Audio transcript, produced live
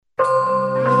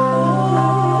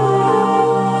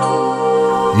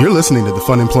You're listening to the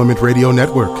Fun Employment Radio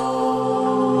Network. The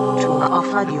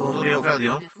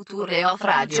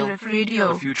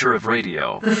future of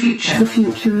radio. The future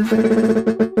of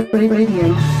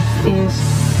radio is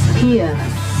here.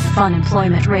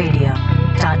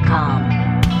 FunemploymentRadio.com.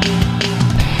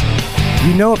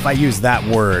 You know, if I use that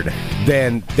word,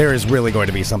 then there is really going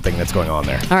to be something that's going on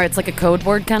there. All right, it's like a code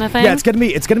word kind of thing? Yeah, it's gonna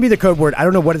be the code word. I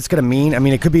don't know what it's gonna mean. I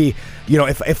mean, it could be,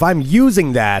 if I'm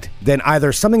using that, then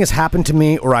either something has happened to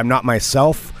me or I'm not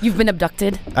myself. You've been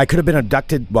abducted? I could have been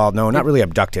abducted. Well, no, not really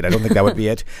abducted. I don't think that would be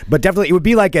it. But definitely, it would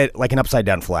be like an upside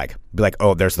down flag. Be like,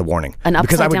 oh, there's the warning. An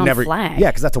upside down flag? Yeah,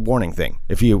 because that's a warning thing.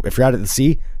 If you're out at the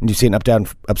sea and you see an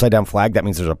upside down flag, that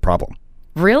means there's a problem.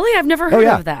 Really? I've never heard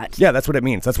of that. Yeah, that's what it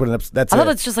means. That's what that's. I thought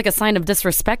that's just like a sign of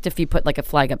disrespect if you put like a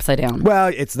flag upside down.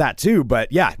 Well, it's that too, but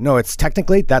yeah, no, it's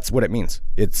technically that's what it means.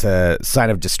 It's a sign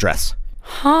of distress.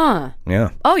 Huh.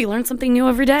 Yeah. Oh, you learn something new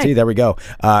every day. See, there we go.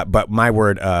 But my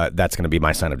word, that's going to be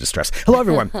my sign of distress. Hello,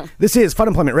 everyone. This is Fun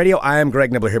Employment Radio. I am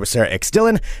Greg Nibbler here with Sarah X.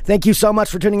 Dillon. Thank you so much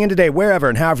for tuning in today, wherever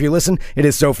and however you listen. It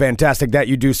is so fantastic that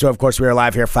you do so. Of course, we are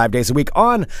live here 5 days a week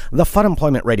on the Fun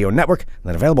Employment Radio Network, and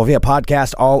then available via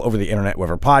podcast all over the internet,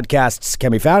 wherever podcasts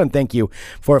can be found. And thank you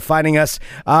for finding us.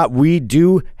 We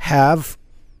do have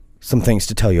some things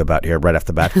to tell you about here right off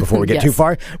the bat before we get too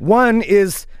far. One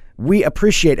is, we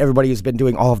appreciate everybody who's been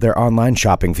doing all of their online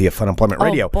shopping via Fun Employment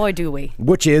Radio. Oh, boy, do we.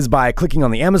 Which is by clicking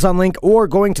on the Amazon link or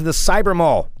going to the Cyber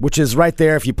Mall, which is right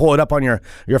there. If you pull it up on your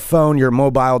phone, your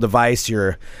mobile device,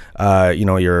 your tablets,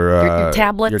 your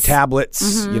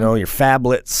tablets, your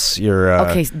phablets, your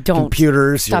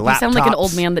computers, Stop. your laptops. You sound like an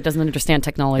old man that doesn't understand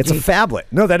technology. It's a phablet.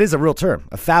 No, that is a real term.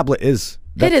 A phablet is...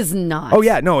 It is not. Oh,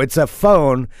 yeah. No, it's a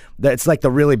phone that's like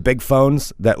the really big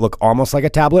phones that look almost like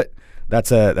a tablet.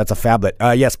 That's a phablet.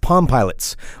 Yes, Palm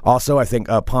Pilots. Also, I think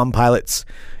Palm Pilots,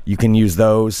 you can use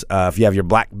those if you have your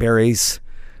Blackberries.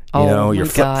 Your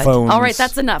flip phones. All right,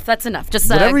 that's enough. Just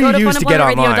go Whatever to you use to get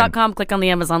online. funemploymentradio.com, click on the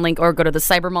Amazon link, or go to the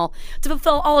Cyber Mall to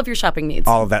fulfill all of your shopping needs.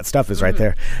 All of that stuff is right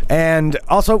there. And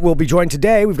also, we'll be joined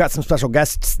today. We've got some special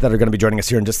guests that are going to be joining us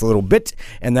here in just a little bit.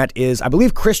 And that is, I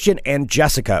believe, Christian and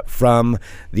Jessica from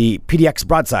the PDX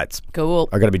Broadsides. Cool.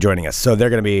 Are going to be joining us. So they're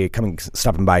going to be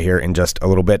stopping by here in just a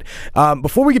little bit.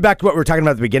 Before we get back to what we were talking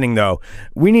about at the beginning, though,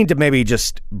 we need to maybe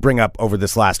just bring up over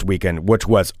this last weekend, which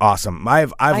was awesome.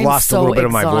 I've lost a little bit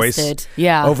of my voice.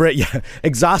 Yeah. Over it. Yeah.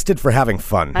 Exhausted for having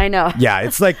fun. I know. Yeah.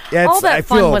 It's like... all that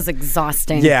fun was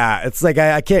exhausting. Yeah. It's like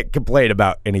I can't complain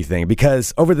about anything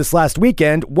because over this last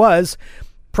weekend was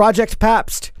Project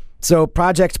PABST. So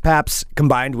Project PABST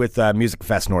combined with Music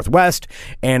Fest Northwest,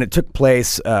 and it took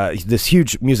place, this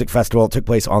huge music festival took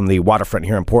place on the waterfront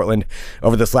here in Portland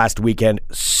over this last weekend.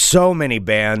 So many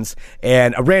bands,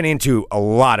 and I ran into a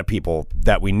lot of people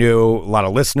that we knew, a lot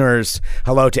of listeners.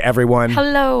 Hello to everyone.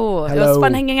 Hello. It was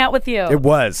fun hanging out with you. It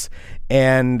was.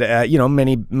 And,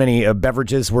 many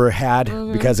beverages were had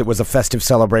because it was a festive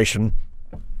celebration.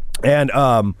 And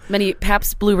many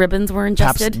PABST blue ribbons were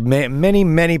ingested. Many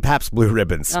PABST blue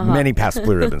ribbons. Many PABST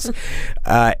blue ribbons.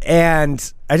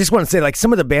 And I just want to say, like,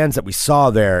 some of the bands that we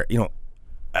saw there,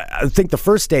 I think the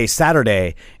first day,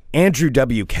 Saturday, Andrew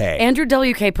WK. Andrew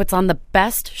WK puts on the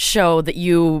best show that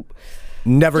you...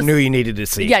 Never knew you needed to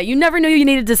see. Yeah, you never knew you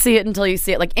needed to see it until you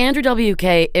see it. Like, Andrew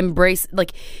WK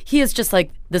he is just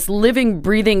like this living,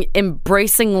 breathing,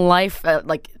 embracing life,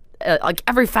 like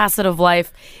every facet of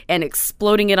life and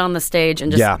exploding it on the stage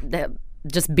and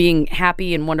just being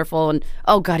happy and wonderful. And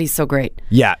oh God, he's so great.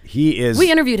 Yeah, he is.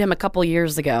 We interviewed him a couple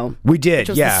years ago. We did, which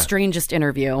was the strangest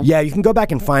interview. Yeah, you can go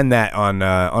back and find that on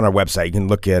our website. You can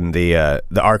look in the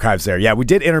archives there. Yeah, we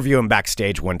did interview him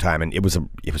backstage one time, and it was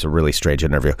a really strange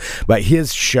interview. But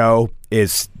his show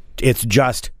it's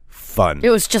just fun. It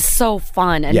was just so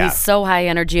fun, and he's so high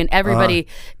energy, and everybody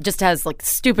just has like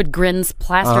stupid grins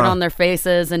plastered on their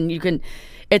faces, and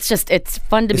it's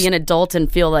fun to be an adult and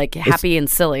feel like happy and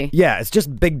silly. Yeah, it's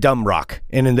just big dumb rock,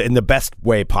 and in the best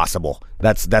way possible.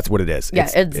 That's what it is. Yeah,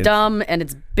 it's dumb and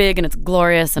it's big and it's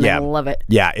glorious, and I love it.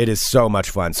 Yeah, it is so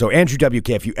much fun. So Andrew WK,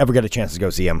 if you ever get a chance to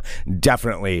go see him,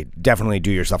 definitely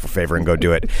do yourself a favor and go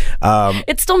do it.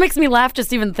 It still makes me laugh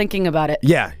just even thinking about it.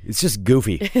 Yeah, it's just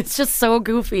goofy. It's just so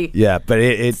goofy. Yeah, but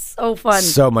it's so fun.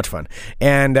 So much fun.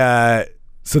 And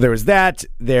so there was that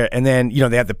there, and then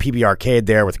they have the PB Arcade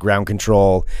there with Ground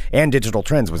Control, and Digital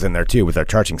Trends was in there too with our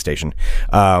charging station.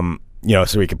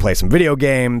 So we could play some video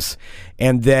games.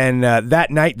 And then that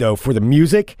night, though, for the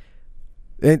music,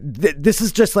 this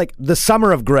is just like the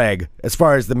summer of Greg as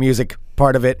far as the music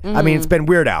part of it. I mean, it's been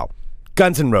Weird Al,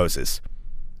 Guns N' Roses,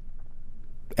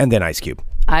 and then Ice Cube.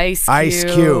 Ice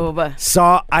Cube.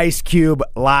 Saw Ice Cube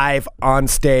live on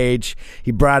stage.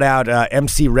 He brought out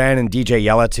MC Ren and DJ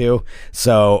Yella too.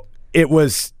 So it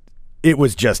was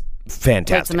just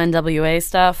fantastic. Played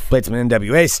some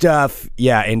NWA stuff.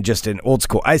 Yeah, and just an old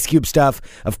school Ice Cube stuff.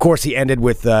 Of course, he ended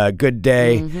with Good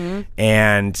Day,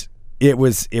 and it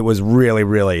was really,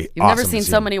 really You've awesome. never seen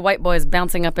so many white boys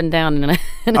bouncing up and down in a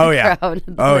crowd.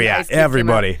 Oh yeah,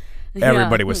 everybody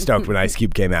was stoked when Ice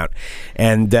Cube came out,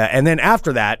 and then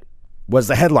after that was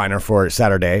the headliner for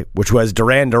Saturday, which was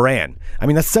Duran. I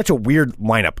mean, that's such a weird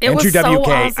lineup. It was so NWK,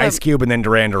 awesome. Ice Cube, and then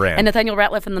Duran. And Nathaniel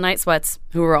Rateliff and the Night Sweats,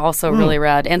 who were also really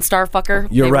rad. And Starfucker.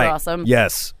 You're they right. Were awesome.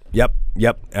 Yes. Yep.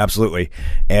 Absolutely.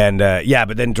 And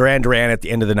but then Duran at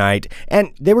the end of the night,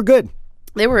 and they were good.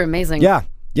 They were amazing. Yeah.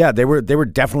 They were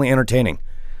definitely entertaining.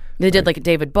 They did like a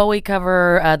David Bowie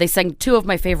cover. They sang two of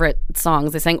my favorite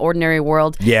songs. They sang Ordinary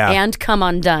World and Come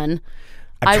Undone.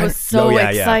 I was so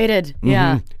excited.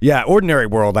 Yeah. Yeah, Ordinary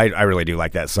World. I really do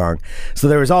like that song. So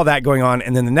there was all that going on.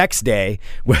 And then the next day,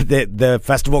 the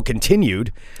festival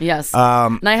continued. Yes.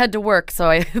 And I had to work, so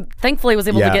I thankfully was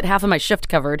able to get half of my shift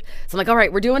covered. So I'm like, all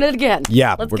right, we're doing it again.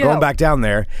 Yeah, Let's we're go. going back down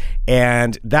there.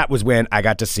 And that was when I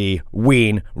got to see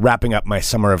Ween wrapping up my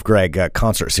Summer of Greg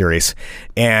concert series.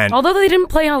 And although they didn't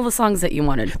play all the songs that you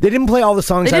wanted. They didn't play all the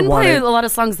songs I wanted. They didn't play a lot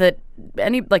of songs that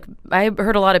I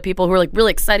heard a lot of people who were like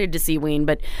really excited to see Ween,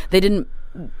 but they didn't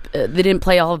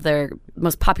play all of their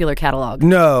most popular catalog.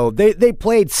 No, they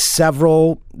played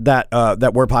several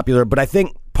that were popular, but I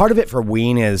think part of it for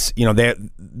Ween is,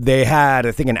 they had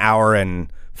I think an hour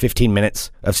and 15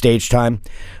 minutes of stage time,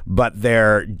 but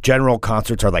their general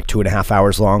concerts are like 2.5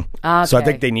 hours long. Okay. So I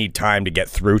think they need time to get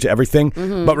through to everything.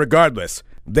 But regardless,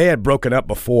 they had broken up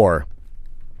before,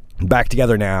 back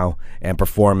together now and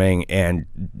performing, and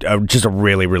just a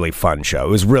really, really fun show. It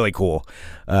was really cool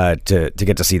to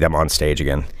get to see them on stage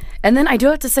again. And then I do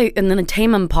have to say, and then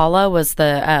Tame Impala was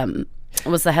the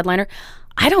headliner.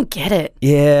 I don't get it.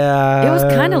 Yeah, it was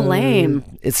kind of lame.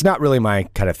 It's not really my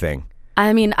kind of thing.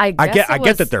 I mean, I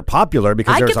get that they're popular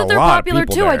because there's a lot of people there. I get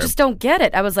that they're popular too. I just don't get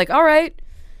it. I was like, all right,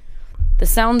 this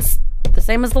sounds the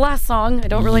same as the last song. I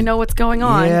don't really know what's going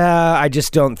on. Yeah, I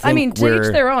just don't think. I mean, to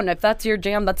each their own. If that's your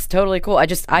jam, that's totally cool. I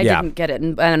didn't get it,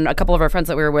 and a couple of our friends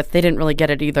that we were with, they didn't really get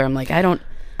it either. I'm like, I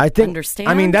think understand.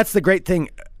 I mean, that's the great thing.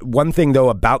 One thing though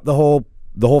about the whole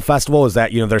festival is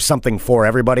that there's something for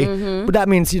everybody, but that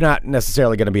means you're not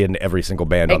necessarily going to be in every single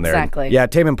band on there. Exactly. Yeah,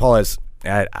 Tame Impala is.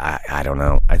 I don't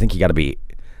know. I think you got to be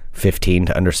 15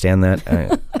 to understand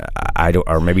that. I don't,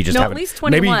 or maybe just haven't. At least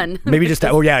 21. Maybe just.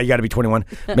 Oh yeah, you got to be 21.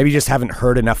 Maybe you just haven't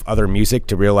heard enough other music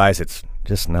to realize it's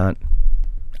just not.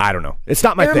 I don't know. It's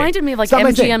not my thing. It reminded me of like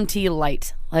MGMT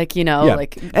Light,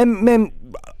 and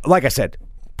like I said,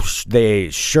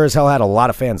 they sure as hell had a lot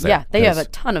of fans there. Yeah, they have a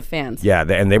ton of fans. Yeah,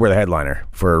 and they were the headliner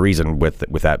for a reason with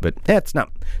that. But it's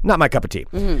not my cup of tea.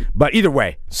 But either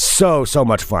way, so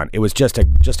much fun. It was just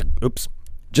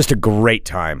a great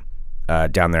time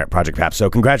down there at Project PABST.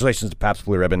 So congratulations to PABST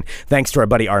Blue Ribbon. Thanks to our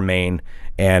buddy Armaine.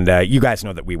 And you guys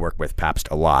know that we work with PABST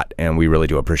a lot, and we really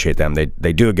do appreciate them.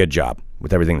 They do a good job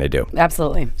with everything they do.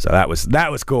 Absolutely. So that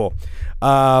was cool.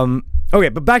 Okay,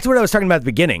 but back to what I was talking about at the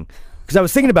beginning. Because I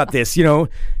was thinking about this,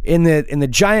 in the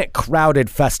giant crowded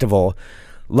festival,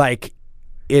 like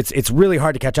it's really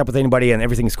hard to catch up with anybody and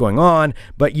everything's going on,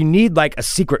 but you need like a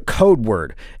secret code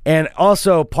word. And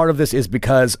also part of this is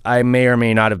because I may or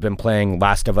may not have been playing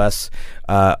Last of Us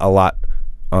a lot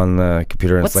on the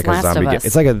computer. And What's it's like Last a zombie of game. Us?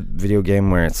 It's like a video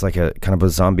game where it's like a kind of a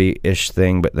zombie-ish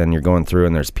thing, but then you're going through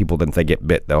and there's people that if they get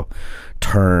bit, they'll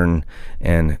turn.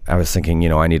 And I was thinking,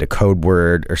 I need a code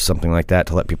word or something like that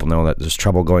to let people know that there's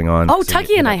trouble going on. Oh,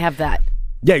 Tucky and I have that.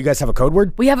 Yeah, you guys have a code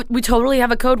word? We totally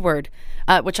have a code word,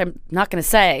 which I'm not going to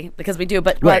say because we do.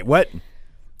 But Wait, what?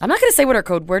 I'm not going to say what our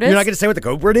code word is. You're not going to say what the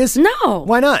code word is? No.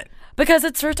 Why not? Because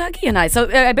it's for Tucky and I. So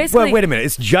I basically. Well, wait a minute.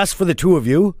 It's just for the two of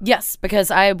you? Yes,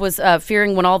 because I was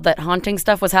fearing when all that haunting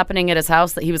stuff was happening at his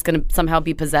house that he was going to somehow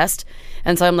be possessed.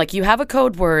 And so I'm like, you have a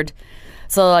code word.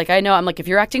 So like I know, I'm like, if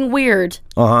you're acting weird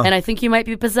and I think you might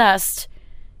be possessed,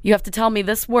 you have to tell me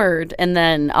this word, and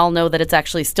then I'll know that it's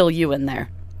actually still you in there.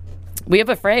 We have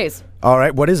a phrase. All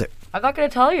right, what is it? I'm not going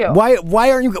to tell you.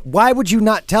 Why would you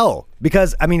not tell?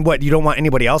 Because, I mean, what, you don't want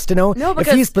anybody else to know? No,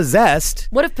 because if he's possessed.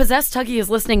 What if possessed Tuggy is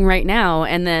listening right now,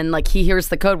 and then like he hears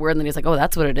the code word, and then he's like, oh,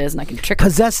 that's what it is, and I can trick him.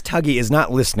 Possessed Tuggy is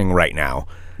not listening right now.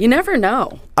 You never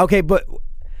know. Okay, but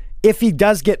if he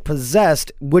does get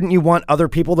possessed, wouldn't you want other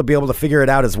people to be able to figure it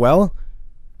out as well?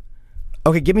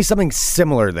 Okay, give me something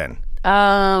similar then.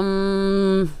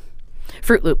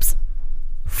 Fruit Loops.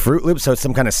 Fruit Loops, so it's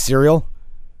some kind of cereal?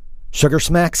 Sugar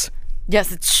Smacks?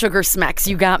 Yes, it's sugar smacks.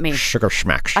 You got me. Sugar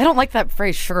smacks. I don't like that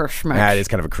phrase, sugar smacks. Yeah, it is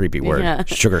kind of a creepy word. Yeah.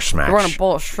 Sugar smacks. We're on a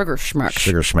bowl of sugar smacks.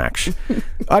 Sugar smacks.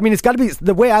 I mean, it's got to be,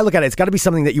 the way I look at it, it's got to be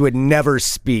something that you would never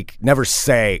speak, never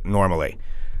say normally.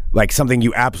 Like something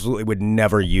you absolutely would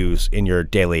never use in your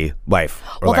daily life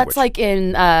or Well, language. that's like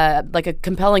in like a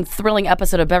compelling, thrilling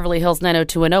episode of Beverly Hills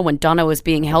 90210 when Donna was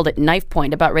being held at knife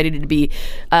point, about ready to be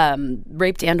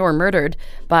raped and or murdered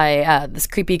by this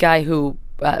creepy guy who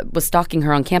was stalking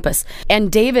her on campus. And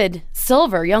David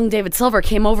Silver, young David Silver,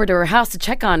 came over to her house to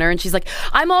check on her, and she's like,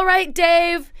 "I'm all right,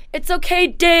 Dave. It's okay,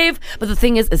 Dave." But the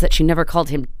thing is that she never called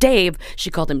him Dave. She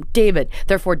called him David.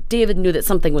 Therefore, David knew that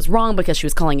something was wrong because she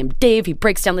was calling him Dave. He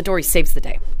breaks down the door. He saves the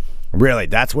day. Really?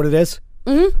 That's what it is?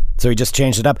 Mm-hmm. So he just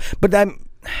changed it up. But then,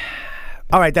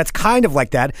 all right, that's kind of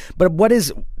like that. But what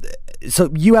is, so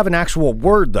you have an actual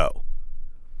word, though,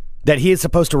 that he is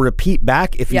supposed to repeat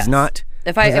back if he's not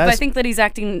If I think that he's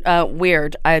acting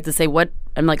weird, I have to say, what?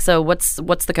 I'm like, so what's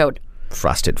the code?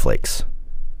 Frosted Flakes.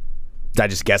 Did I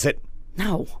just guess it?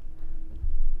 No.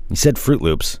 You said Fruit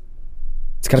Loops.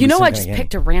 It's gotta You be know, some I kind just of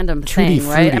picked a random Tutti thing,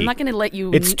 right? Frutti. I'm not going to let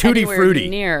you It's Tutti anywhere Frutti.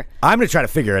 near. I'm going to try to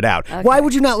figure it out. Okay. Why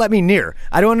would you not let me near?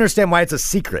 I don't understand why it's a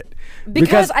secret.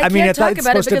 Because I can't talk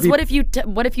about it. Because be...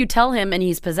 what if you tell him and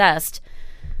he's possessed,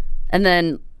 and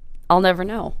then I'll never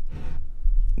know.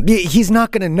 He's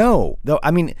not going to know, though. I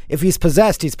mean, if he's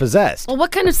possessed, he's possessed. Well,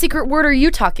 what kind of secret word are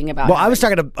you talking about? Well, I was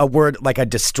talking a word like a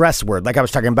distress word, like I was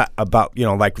talking about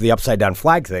like the upside down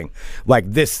flag thing.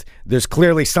 Like this, there's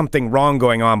clearly something wrong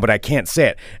going on, but I can't say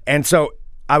it. And so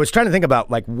I was trying to think about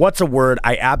like what's a word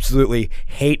I absolutely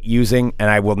hate using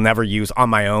and I will never use on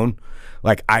my own.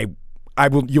 Like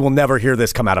you will never hear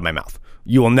this come out of my mouth.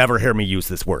 You will never hear me use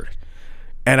this word.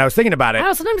 And I was thinking about it.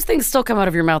 Oh, sometimes things still come out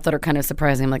of your mouth that are kind of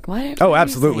surprising. I'm like, what? Oh,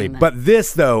 absolutely. But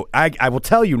this, though, I will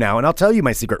tell you now, and I'll tell you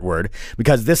my secret word,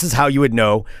 because this is how you would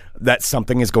know that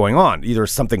something is going on. Either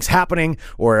something's happening,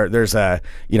 or there's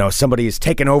somebody's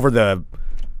taken over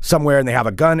somewhere and they have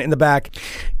a gun in the back.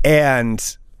 And,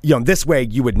 this way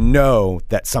you would know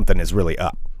that something is really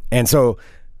up. And so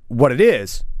what it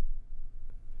is,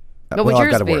 what would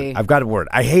yours be? I've got a word.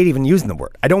 I hate even using the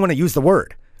word. I don't want to use the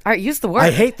word. All right, use the word.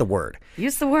 I hate the word.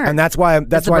 Use the word. And that's why... Is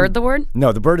the bird the word?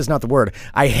 No, the bird is not the word.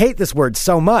 I hate this word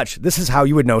so much. This is how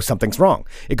you would know something's wrong.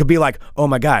 It could be like, oh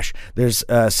my gosh, there's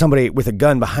somebody with a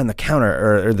gun behind the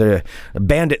counter, or the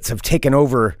bandits have taken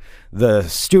over the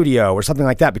studio, or something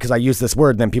like that. Because I use this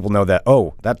word, then people know that,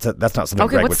 oh, that's not something Greg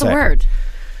would say. Okay, what's the word?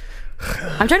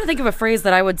 I'm trying to think of a phrase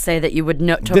that I would say that you would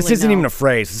know. Totally this isn't even a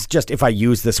phrase. It's just if I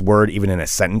use this word even in a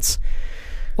sentence.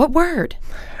 What word?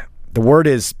 The word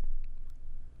is...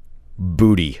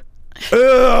 booty.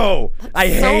 Oh, I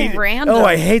hate. Random. Oh,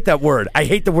 I hate that word. I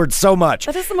hate the word so much.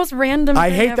 That is the most random. I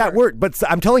thing hate ever. that word, but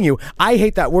I'm telling you, I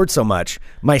hate that word so much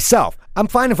myself. I'm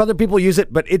fine if other people use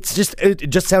it, but it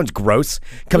just sounds gross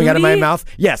coming out of my mouth.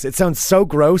 Yes, it sounds so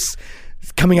gross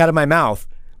coming out of my mouth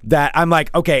that I'm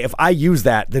like, okay, if I use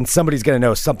that, then somebody's gonna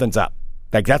know something's up.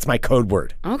 Like that's my code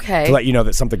word. Okay. To let you know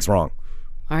that something's wrong.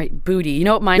 All right, booty. You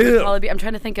know what mine would probably be? I'm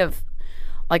trying to think of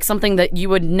like something that you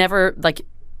would never like.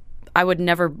 I would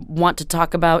never want to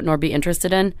talk about nor be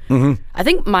interested in. Mm-hmm. I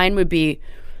think mine would be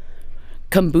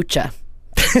kombucha.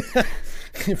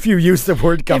 If you use the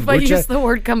word kombucha. If I use the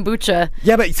word kombucha.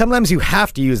 Yeah, but sometimes you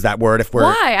have to use that word if we're...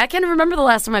 Why? I can't remember the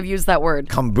last time I've used that word.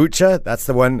 Kombucha? That's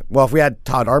the one... Well, if we had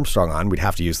Todd Armstrong on, we'd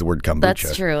have to use the word kombucha.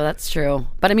 That's true.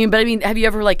 But I mean, have you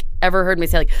ever heard me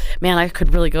say like, man, I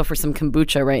could really go for some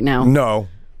kombucha right now? No.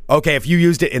 Okay, if you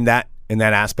used it in that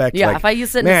aspect. Yeah, like, if I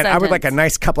use it in a man, I would sentence. like a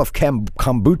nice cup of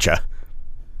kombucha.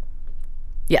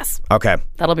 Yes. Okay.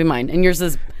 That'll be mine. And yours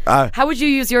is... how would you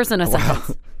use yours in a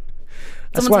sentence?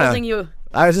 Someone's holding you...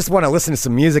 I just want to listen to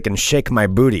some music and shake my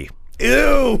booty.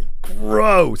 Ew!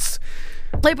 Gross!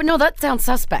 Like, but no, that sounds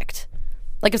suspect.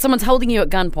 Like if someone's holding you at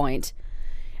gunpoint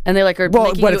and they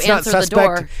making you answer the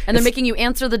door, and they're making you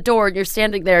answer the door, and you're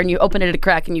standing there and you open it at a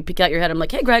crack and you peek out your head. I'm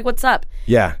like, hey, Greg, what's up?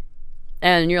 Yeah.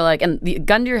 And you're like, and the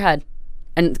gun to your head.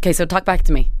 And okay, so talk back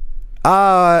to me.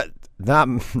 Not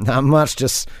much.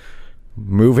 Just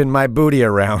moving my booty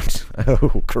around.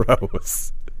 Oh,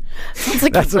 gross. Sounds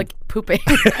like it's like pooping.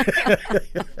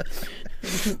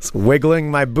 It's wiggling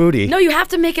my booty. No, you have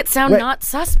to make it sound not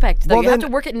suspect. Though. Well, you have to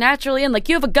work it naturally in. Like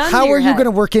you have a gun to How your are you head. going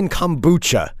to work in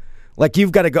kombucha? Like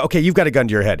you've got to go. Okay, you've got a gun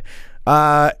to your head.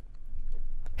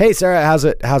 Hey, Sarah, how's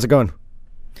it going?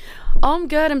 Oh, I'm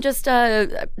good. I'm just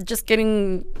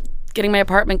getting my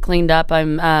apartment cleaned up.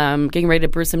 I'm getting ready to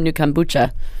brew some new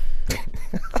kombucha.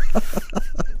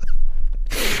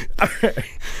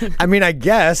 I mean, I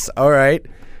guess. All right.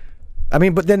 I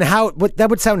mean, but then that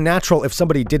would sound natural if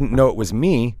somebody didn't know it was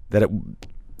me, that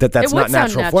that's It would not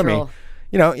sound natural for me. natural.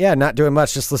 You know, yeah, not doing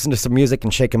much, just listen to some music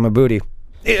and shaking my booty.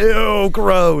 Ew,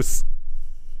 gross.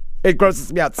 It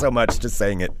grosses me out so much just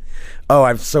saying it. Oh,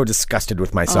 I'm so disgusted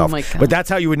with myself. Oh my God. But that's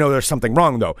how you would know there's something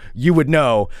wrong, though. You would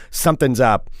know something's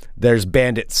up. There's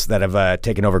bandits that have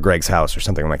taken over Greg's house or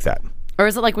something like that. Or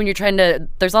is it like when you're trying to,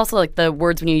 there's also like the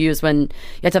words when you use when you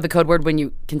have to have a code word when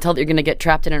you can tell that you're going to get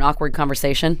trapped in an awkward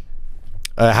conversation?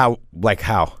 How? Like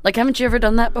how? Like, haven't you ever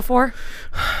done that before?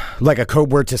 Like a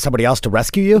code word to somebody else to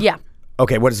rescue you? Yeah.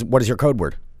 Okay, what is your code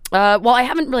word? Well, I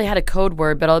haven't really had a code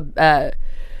word, but I'll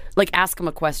like ask them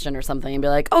a question or something and be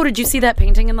like, "Oh, did you see that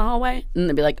painting in the hallway?" And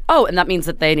they'd be like, "Oh," and that means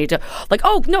that they need to like,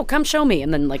 "Oh, no, come show me,"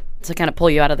 and then like to kind of pull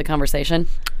you out of the conversation.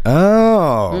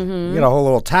 Oh, you got a whole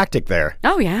little tactic there.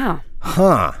 Oh yeah.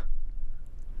 Huh.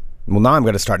 Well, now I'm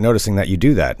going to start noticing that you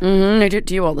do that. I do it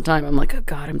to you all the time. I'm like, oh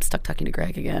God, I'm stuck talking to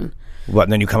Greg again. What?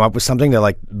 And then you come up with something to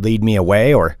like lead me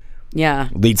away or Yeah.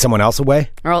 lead someone else away?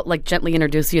 Or I'll like gently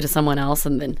introduce you to someone else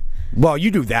and then. Well,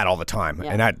 you do that all the time,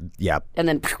 Yeah. and And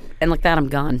then, and like that, I'm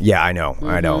gone. yeah, I know,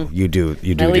 I know. You do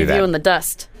I do leave that. you in the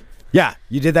dust. Yeah,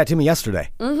 you did that to me yesterday.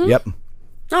 Yep.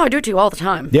 Oh, I do it to you all the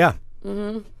time. Yeah.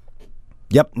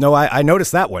 Yep. No, I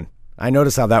noticed that one. I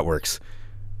noticed how that works.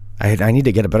 I need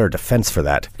to get a better defense for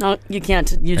that. No, you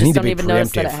can't. You I just need to don't be even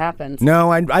notice that preemptive. it happens.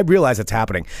 No, I realize it's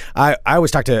happening. I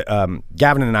always talk to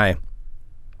Gavin and I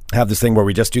have this thing where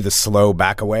we just do the slow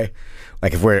back away.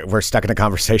 Like if we're stuck in a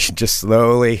conversation, just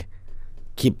slowly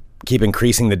keep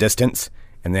increasing the distance,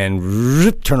 and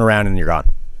then turn around and you're gone.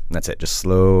 And that's it. Just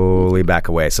slowly back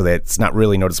away so that it's not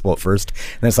really noticeable at first.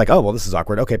 And it's like, oh well, this is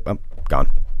awkward. Okay, I'm gone.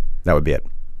 That would be it.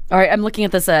 All right, I'm looking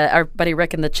at this. Our buddy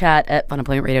Rick in the chat at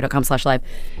funemploymentradio.com/live.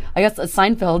 I guess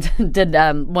Seinfeld did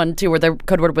one too, where the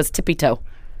code word was tippy toe.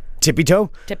 Tippy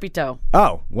toe? Tippy toe.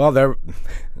 Oh, well, there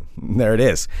it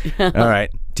is. All right.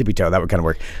 Tippy toe. That would kind of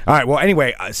work. All right. Well,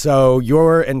 anyway, so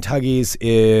your and Tuggy's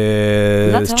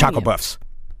is telling Choco you. Buffs.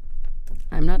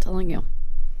 I'm not telling you.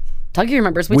 Tuggy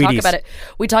remembers. We talk Wheaties. about it.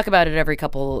 We talk about it every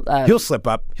couple. He'll slip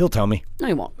up. He'll tell me. No,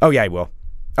 he won't. Oh, yeah, he will.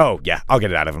 Oh, yeah. I'll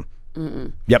get it out of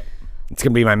him. Yep. It's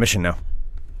going to be my mission now.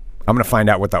 I'm going to find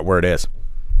out what that word is.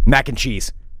 Mac and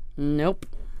cheese. Nope.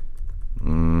 All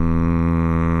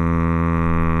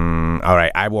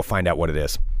right. I will find out what it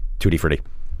is. Tutti Frutti.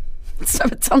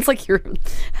 It sounds like you're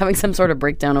having some sort of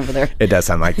breakdown over there. It does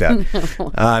sound like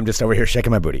that. I'm just over here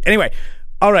shaking my booty. Anyway.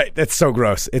 All right. That's so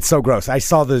gross. It's so gross. I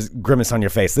saw the grimace on your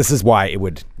face. This is why it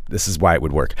would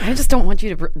work. I just don't want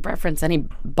you to reference any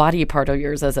body part of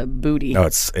yours as a booty. No,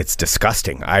 it's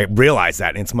disgusting. I realize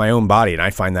that. It's my own body, and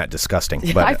I find that disgusting.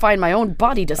 But I find my own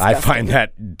body disgusting. I find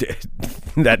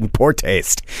that in poor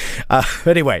taste.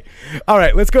 Anyway, all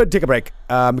right, let's go ahead and take a break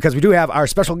because we do have our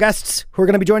special guests who are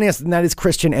going to be joining us, and that is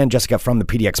Christian and Jessica from the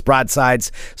PDX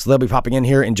Broadsides. So they'll be popping in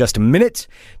here in just a minute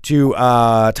to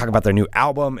talk about their new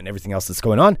album and everything else that's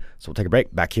going on. So we'll take a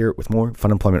break. Back here with more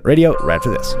Fun Employment Radio right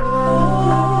after this.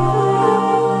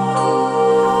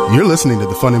 You're listening to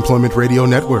the Fun Employment Radio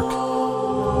Network.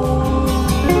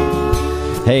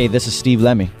 Hey, this is Steve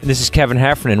Lemmy. This is Kevin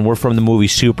Heffernan. We're from the movie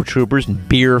Super Troopers and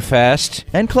Beer Fest.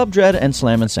 And Club Dread and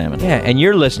Slam and Salmon. Yeah, and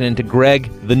you're listening to Greg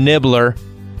the Nibbler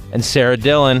and Sarah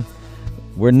Dillon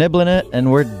We're nibbling it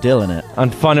and we're dilling it. on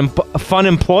Fun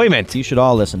Employment. You should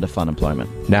all listen to Fun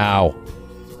Employment Now.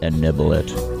 and nibble it.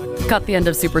 Caught the end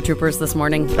of Super Troopers this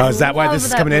morning. Oh, is that why this is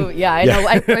Love that coming in? movie. Yeah, I know.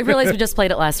 I realized we just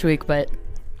played it last week, but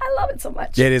I love it so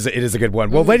much. It is a good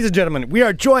one. Well, ladies and gentlemen, we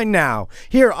are joined now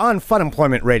here on Fun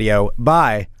Employment Radio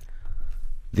by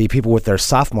the people with their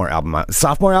sophomore album.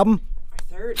 Sophomore album?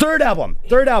 Third album.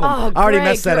 Oh, I already Greg,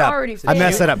 messed that you're up. already I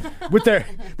messed that up. With their,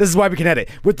 this is why we can edit.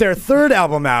 With their third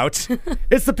album out,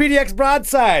 it's the PDX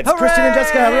Broadsides. Christian and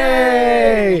Jessica,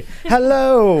 hooray!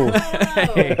 Hello.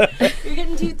 You're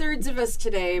getting 2/3 of us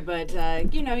today, but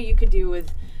you could do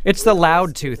with. It's the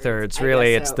loud 2/3,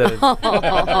 really. guess It's so.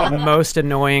 the most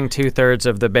annoying 2/3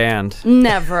 of the band.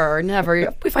 Never.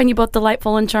 We find you both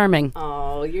delightful and charming.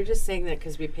 Oh, you're just saying that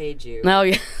because we paid you. No,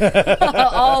 yeah.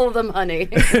 All of the money.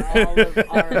 All of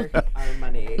our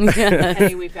money.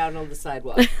 Penny we found on the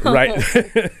sidewalk. Right.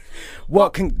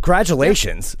 Well,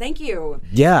 congratulations. Thank you.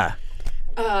 Yeah.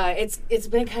 It's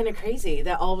been kind of crazy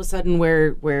that all of a sudden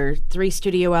we're 3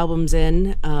 studio albums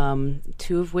in,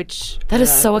 2 of which That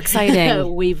is so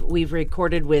exciting. we've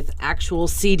recorded with actual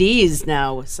CDs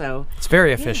now. So It's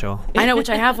very official. I know, which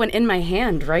I have one in my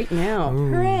hand right now.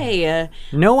 hooray!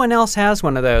 No one else has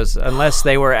one of those unless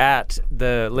they were at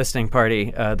the listening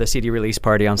party, the CD release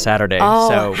party on Saturday. Oh,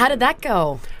 So how did that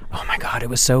go? Oh my God, it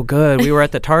was so good. We were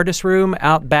at the TARDIS room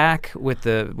out back with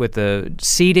the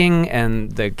seating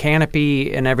and the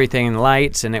canopy and everything and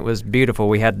lights, and it was beautiful.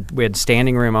 We had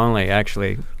standing room only,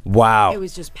 actually. Wow. It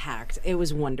was just packed. It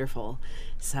was wonderful.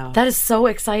 So That is so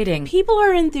exciting. people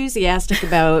are enthusiastic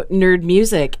about nerd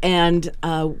music, and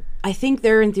I think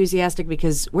they're enthusiastic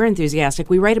because we're enthusiastic.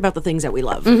 We write about the things that we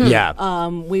love. Yeah.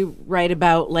 We write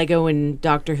about Lego and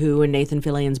Doctor Who and Nathan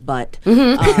Fillion's butt.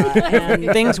 And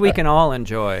things we can all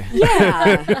enjoy.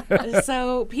 Yeah.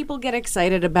 So people get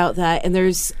excited about that. And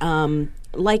there's,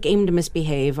 like Aim to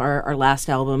Misbehave, our last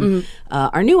album,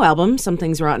 our new album, Some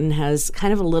Things Rotten, has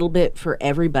kind of a little bit for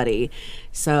everybody.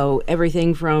 So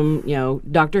everything from,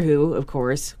 Doctor Who, of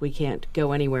course. We can't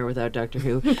go anywhere without Doctor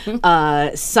Who.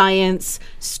 Science,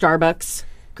 Starbucks,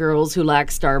 girls who lack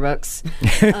Starbucks.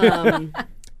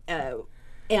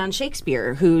 And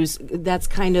Shakespeare, that's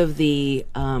kind of the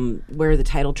where the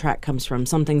title track comes from.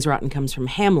 Some Things Rotten comes from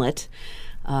Hamlet,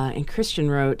 and Christian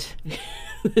wrote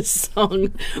this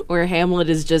song where Hamlet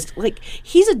is just like,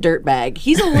 he's a dirtbag.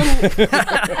 He's a little,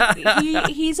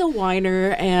 he's a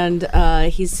whiner, and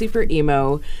he's super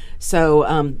emo.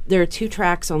 So there are 2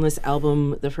 tracks on this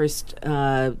album.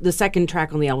 The second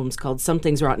track on the album is called Some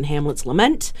Things Rotten, Hamlet's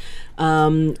Lament,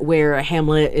 where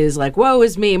Hamlet is like, woe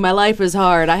is me, my life is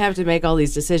hard, I have to make all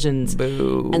these decisions.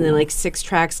 Boo. And then 6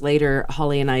 tracks later,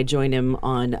 Holly and I join him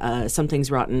on Some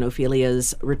Things Rotten,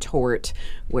 Ophelia's Retort,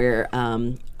 where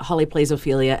Holly plays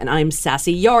Ophelia, and I'm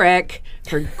Sassy Yorick,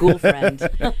 her ghoul friend.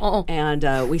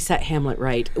 And we set Hamlet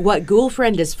right. What, ghoul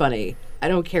friend is funny. I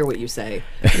don't care what you say.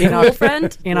 Ghoul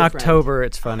friend? In October,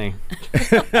 it's funny.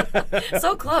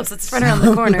 So close. It's right around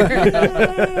the corner.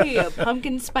 Hey,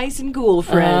 pumpkin spice and ghoul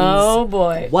friends. Oh,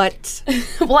 boy. What?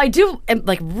 Well, I do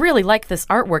really like this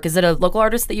artwork. Is it a local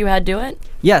artist that you had do it?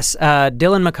 Yes,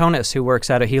 Dylan McConis, who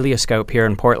works out of Helioscope here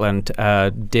in Portland,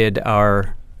 did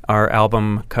our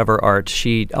album cover art.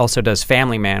 She also does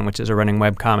Family Man, which is a running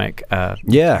webcomic.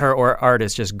 Her art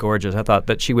is just gorgeous. I thought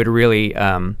that she would really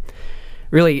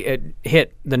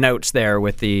hit the notes there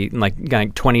with the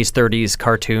 20s, 30s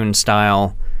cartoon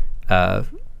style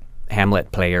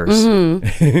Hamlet players.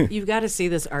 You've got to see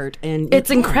this art, and It's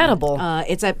incredible.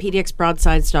 It's at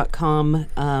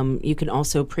pdxbroadsides.com. You can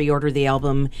also pre-order the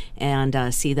album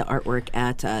and see the artwork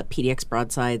at PDX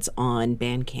Broadsides on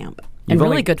Bandcamp. And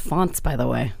really good fonts, by the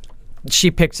way.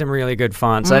 She picked some really good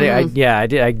fonts. I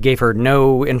gave her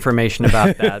no information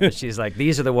about that, but she's like,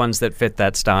 these are the ones that fit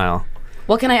that style.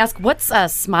 Well, can I ask, what's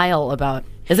Smile about?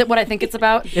 Is it what I think it's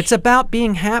about? It's about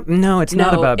being happy. No, it's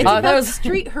not about it's being about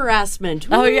street harassment.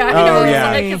 Oh, yeah. I know. Oh,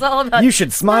 yeah. It's all about You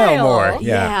should smile more.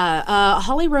 Yeah.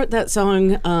 Holly wrote that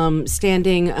song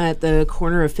standing at the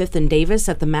corner of 5th and Davis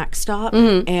at the Mac stop,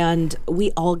 and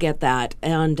we all get that.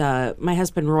 And my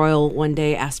husband Royal one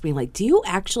day asked me, do you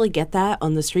actually get that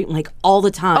on the street? I'm all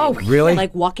the time. Oh, really?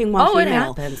 Walking while female. It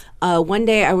happens. One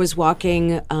day I was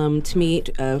walking to meet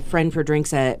a friend for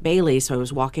drinks at Bailey, so I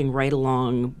was walking right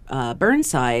along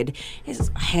Burnside. I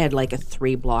had a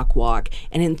 3-block walk,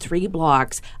 and in 3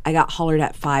 blocks I got hollered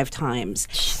at 5 times.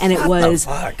 And it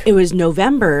was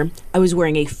November. I was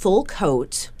wearing a full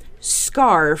coat,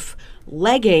 scarf,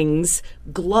 leggings,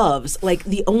 gloves.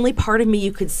 The only part of me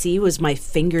you could see was my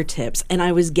fingertips, and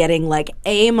I was getting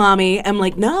hey, mommy. I'm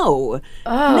no,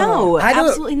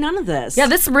 absolutely none of this. Yeah,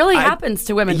 this really happens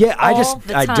to women. Yeah, all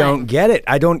the I time. don't get it.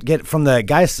 I don't get from the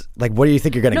guys. What do you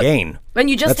think you're going to gain? And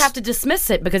you just have to dismiss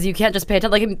it because you can't just pay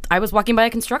attention. I was walking by a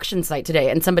construction site today,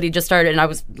 and somebody just started, and I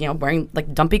was wearing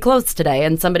dumpy clothes today,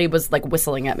 and somebody was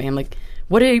whistling at me. I'm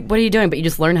what are you doing? But you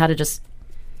just learn how to just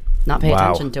not pay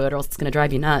attention to it, or else it's going to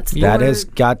drive you nuts. That has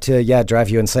got to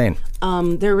drive you insane.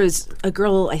 There was a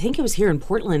girl, I think it was here in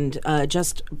Portland,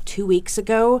 just 2 weeks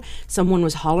ago. Someone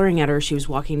was hollering at her. She was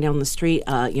walking down the street,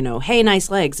 hey, nice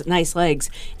legs.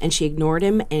 And she ignored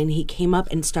him, and he came up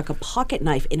and stuck a pocket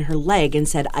knife in her leg and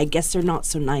said, I guess they're not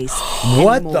so nice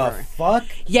What anymore. the fuck?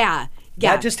 Yeah.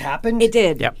 That just happened? It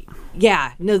did. Yep.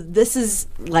 Yeah. No, this is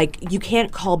you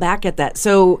can't call back at that.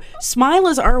 So Smile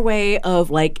is our way of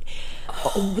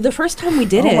the first time we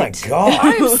did it. Oh my God.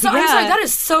 I'm sorry, that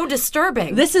is so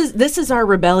disturbing. This is our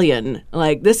rebellion.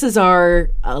 This is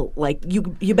our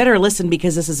you better listen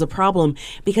because this is a problem,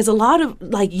 because a lot of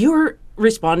you're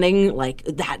responding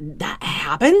that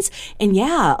happens, and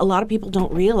a lot of people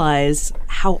don't realize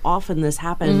how often this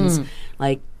happens.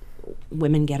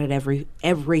 Women get it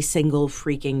every single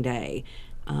freaking day.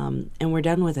 And we're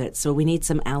done with it, so we need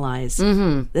some allies.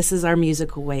 This is our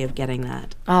musical way of getting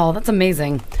that. Oh, that's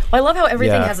amazing. Well, I love how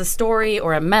everything has a story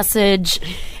or a message,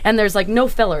 and there's no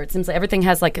filler. It seems like everything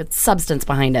has a substance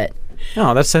behind it.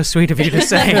 Oh, that's so sweet of you to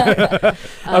say.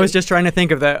 I was just trying to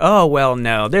think of that. Oh, well,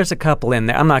 no. There's a couple in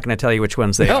there. I'm not going to tell you which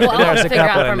ones they are. well, There's a figure out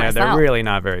couple for in there. myself. They're really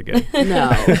not very good. No.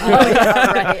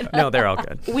 Right. No, they're all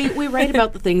good. We write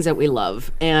about the things that we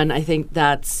love, and I think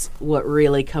that's what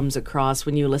really comes across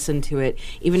when you listen to it.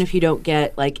 Even if you don't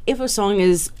get, like, if a song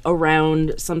is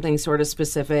around something sort of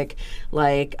specific,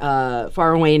 like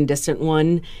Far Away and Distant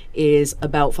One is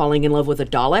about falling in love with a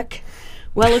Dalek.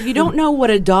 Well, if you don't know what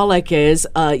a Dalek is,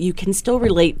 you can still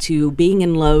relate to being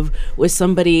in love with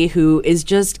somebody who is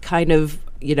just kind of,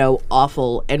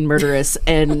 awful and murderous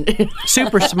and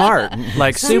super smart.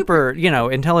 Like super,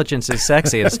 intelligence is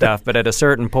sexy and stuff, but at a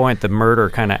certain point, the murder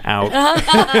kind of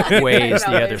outweighs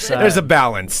the other side. There's a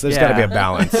balance. There's got to be a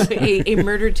balance. a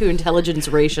murder to intelligence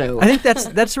ratio. I think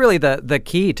that's really the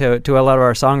key to a lot of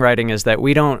our songwriting is that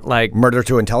we don't like murder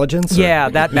to intelligence. Yeah,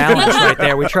 that balance right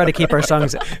there. We try to keep our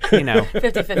songs,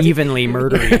 50-50. evenly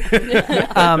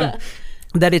murdery.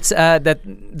 That it's that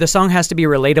the song has to be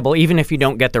relatable, even if you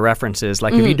don't get the references.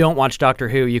 Like if you don't watch Doctor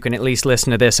Who, you can at least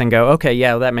listen to this and go, "Okay,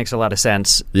 yeah, that makes a lot of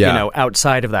sense." Yeah.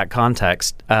 Outside of that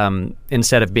context,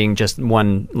 instead of being just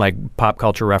one like pop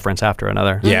culture reference after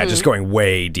another. Yeah, just going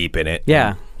way deep in it.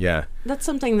 Yeah. Yeah. That's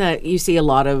something that you see a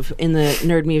lot of in the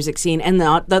nerd music scene, and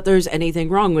not that there's anything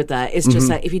wrong with that. It's just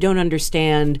that if you don't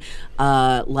understand,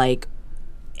 like,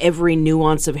 every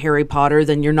nuance of Harry Potter,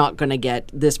 then you're not going to get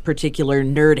this particular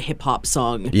nerd hip-hop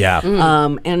song. Yeah.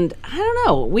 And I don't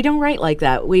know. We don't write like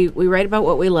that. We write about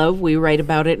what we love. We write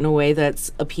about it in a way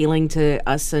that's appealing to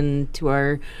us and to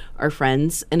our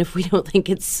friends. And if we don't think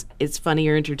it's funny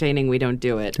or entertaining, we don't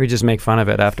do it. We just make fun of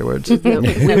it afterwards.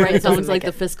 We write songs like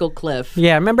The Fiscal Cliff.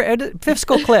 Yeah, remember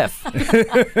Fiscal Cliff?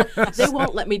 They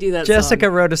won't let me do that Jessica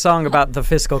song. wrote a song about the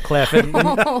Fiscal Cliff, and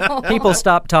people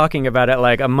stopped talking about it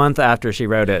like a month after she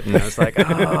wrote it, and I was like,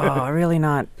 oh, really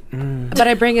not. But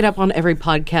I bring it up on every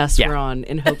podcast we're on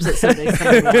in hopes that someday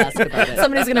someone will ask about it.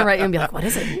 Somebody's going to write you and be like, what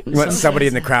is it? Somebody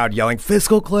in the crowd yelling,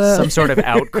 "Fiscal Cliff." Some sort of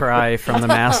outcry from the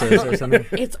masses or something.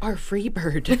 It's our free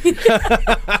bird.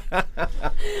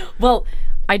 Well,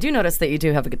 I do notice that you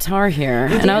do have a guitar here,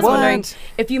 and I was wondering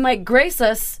if you might grace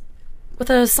us with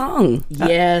a song.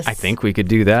 Yes. I think we could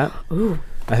do that. Ooh.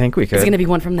 I think we could. Is it going to be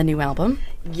one from the new album?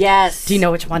 Yes. Do you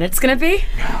know which one it's going to be?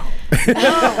 No.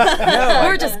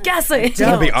 We're just guessing. It's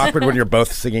going to be awkward when you're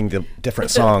both singing the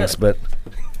different songs, but...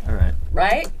 All right.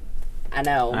 Right? I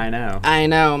know.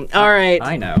 All right.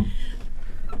 I know.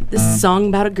 This is a song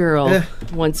about a girl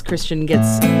once Christian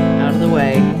gets out of the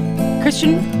way.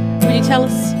 Christian, will you tell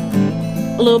us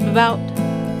a little bit about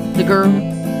the girl?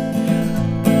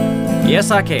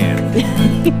 Yes, I can.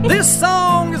 This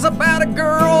song is about a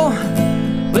girl.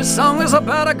 This song is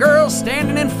about a girl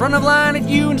standing in front of line at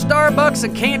you in Starbucks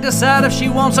and can't decide if she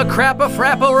wants a crap, a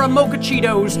frap, or a mocha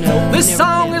Cheetos. This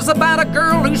song is about a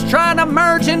girl who's trying to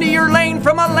merge into your lane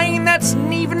from a lane that's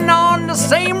even on the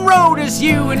same road as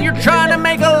you, and you're trying to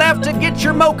make a left to get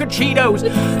your mocha Cheetos.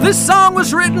 This song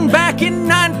was written back in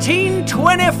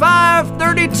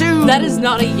 1925-32. That is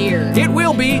not a year. It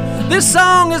will be. This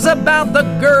song is about the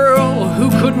girl who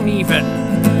couldn't even.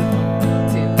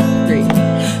 2, 3.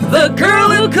 The girl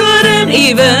who couldn't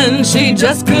even, she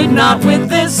just could not with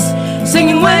this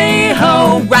singing way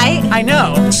ho, right? I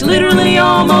know. She literally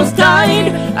almost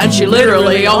died, and she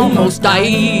literally almost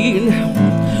died.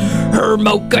 Her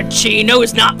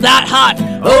mochaccino's not that hot.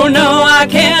 Oh no, I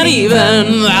can't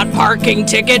even. That parking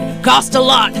ticket cost a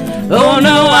lot. Oh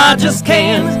no, I just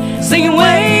can't. Singing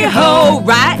way ho,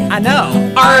 right? I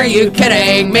know. Are you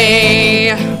kidding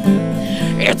me?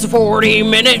 It's a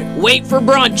 40-minute wait for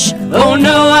brunch. Oh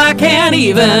no, I can't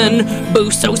even.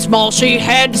 Boo's so small she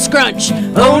had to scrunch.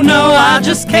 Oh no, I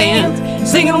just can't.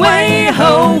 Singing way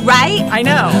ho, right? I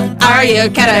know. Are you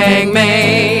kidding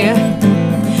me?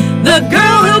 The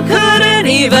girl who couldn't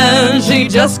even, she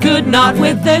just could not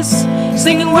with this.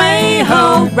 Singing way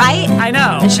ho, right? I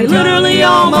know. And she literally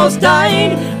almost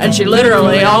died. And she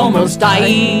literally almost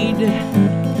died.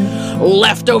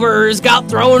 Leftovers got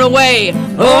thrown away.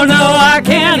 Oh no, I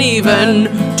can't even.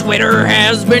 Twitter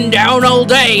has been down all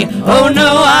day. Oh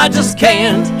no, I just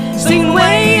can't. Sing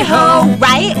way ho,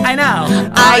 right? I know.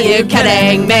 Are you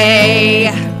kidding me?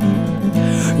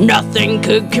 Nothing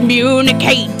could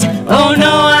communicate. Oh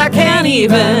no, I can't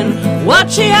even. What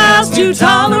she has to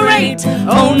tolerate.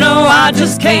 Oh no, I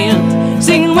just can't.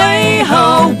 Sing way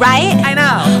ho, right? I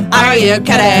know. Are you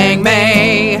kidding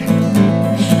me?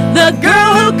 The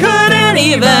girl who couldn't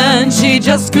even, she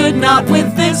just could not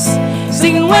with this.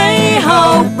 Singing way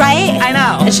ho, right? I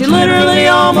know. And she literally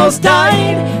almost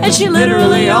died. And she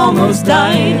literally almost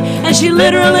died. And she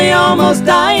literally almost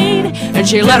died. And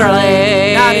she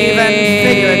literally, not even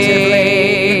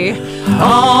figuratively,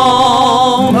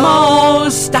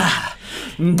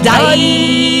 died.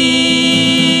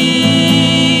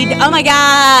 Oh my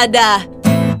God.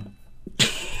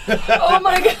 Oh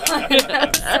my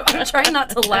God. I'm trying not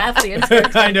to laugh the entire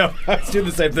time. I know. I was doing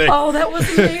the same thing. Oh, that was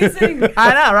amazing.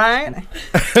 I know, right?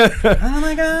 Oh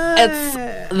my God.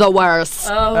 It's the worst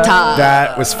time.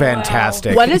 That was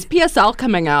fantastic. When is PSL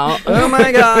coming out? Oh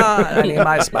my God. I need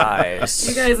my spice.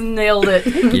 You guys nailed it.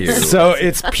 So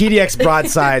it's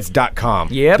PDXBroadsides.com.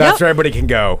 Yep. That's where everybody can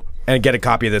go and get a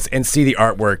copy of this and see the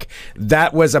artwork.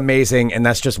 That was amazing, and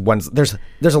that's just one. There's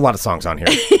a lot of songs on here,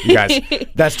 you guys.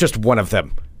 That's just one of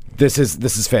them. This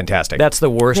is fantastic. That's the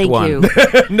worst Thank one. you. No,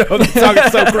 the song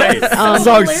is so great. The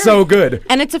song's so good.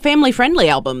 And it's a family-friendly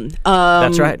album.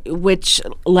 That's right. Which,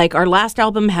 like, our last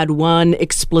album had one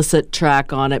explicit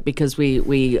track on it because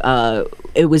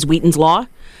it was Wheaton's Law.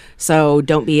 So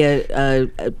don't be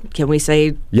can we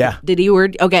say diddy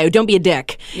word? Okay, don't be a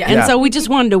dick. Yeah. And Yeah. so we just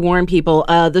wanted to warn people.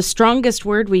 The strongest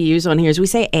word we use on here is we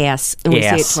say ass, and we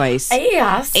say it twice.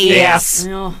 Ass. Ass.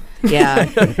 No. Yeah.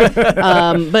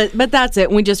 But that's it.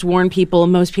 We just warn people.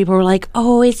 Most people were like,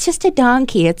 oh, it's just a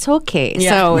donkey. It's okay. Yeah.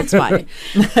 So it's fine.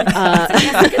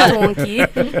 Donkey.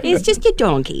 It's just a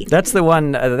donkey. That's the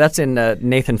one that's in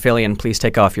Nathan Fillion, Please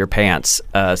Take Off Your Pants.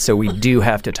 So we do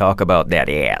have to talk about that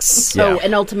ass. So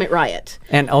an Ultimate Riot.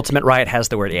 And Ultimate Riot has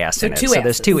the word ass in it. two So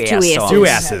there's two Two ass asses. songs. Two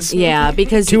asses. Yeah,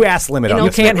 because Two ass limit in on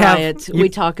Ultimate this. can't have- Riot, we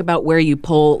talk about where you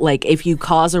pull, like, if you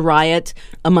cause a riot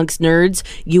amongst nerds,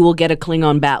 you will get a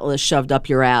Klingon batless shoved up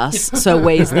your ass. So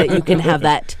ways that you can have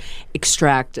that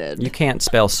extracted. You can't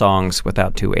spell songs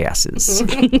without two asses.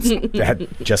 That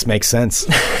just makes sense.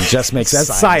 It just makes sense.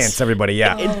 Science, everybody.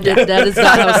 Yeah. That is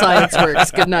not how science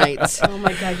works. Good night. Oh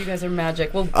my God, you guys are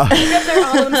magic. Well, pick up their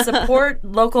album, support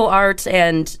local art,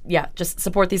 and just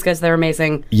support these guys. They're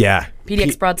amazing. Yeah.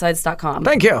 PDXBroadsides.com.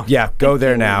 Thank you. Yeah, go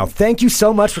there now. Thank you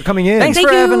so much for coming in. Thanks Thank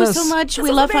for you having us. so much. We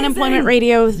is love Fun amazing. Employment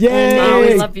Radio. Yay. Oh, we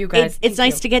Hey. love you guys. It's Thank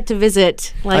nice you. to get to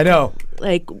visit. Like, I know.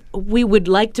 Like, we would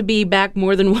like to be back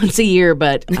more than once a year,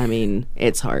 but I mean,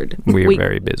 it's hard. We're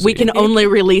very busy. We can only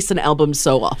release an album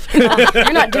so often.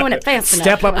 You're not doing it fast enough.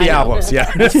 Step up the I know. albums. Yeah.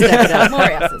 Step it up. More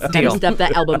asses. Deal. Step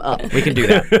that album up. We can do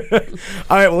that.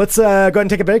 All right, well, let's go ahead and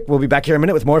take a break. We'll be back here in a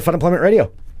minute with more Fun Employment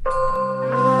Radio.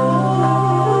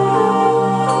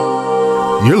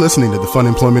 You're listening to the Fun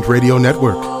Employment Radio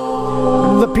Network.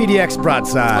 The PDX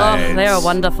Broadsides. Oh, they are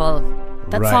wonderful.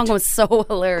 That Right. song was so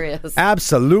hilarious.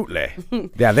 Absolutely.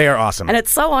 Yeah, they are awesome. And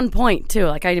it's so on point, too.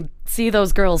 Like, I see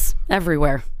those girls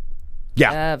everywhere.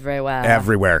 yeah. Everywhere.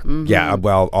 Everywhere. Yeah,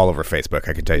 well, all over Facebook,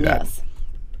 I can tell you that. Yes.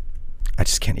 I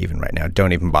just can't even right now.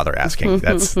 Don't even bother asking.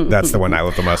 That's the one I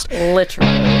love the most. Literally.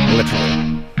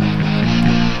 Literally.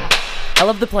 I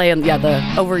love the play and, the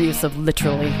overuse of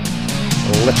literally.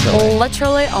 Literally.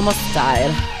 Literally almost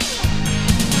died.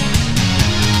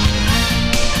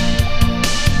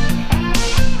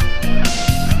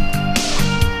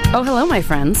 Oh, hello, my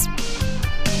friends.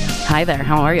 Hi there,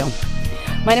 how are you?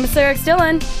 My name is Sarah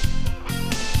Dillon.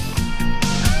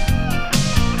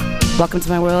 Welcome to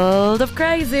my world of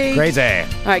crazy. Crazy. All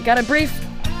right, got a brief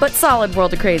but solid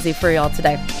world of crazy for y'all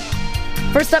today.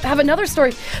 First up, have another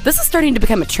story. This is starting to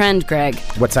become a trend, Greg.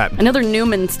 What's that? Another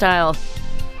Newman style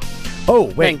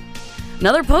Oh, wait. thing.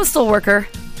 Another postal worker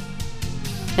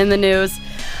in the news.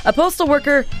 A postal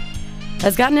worker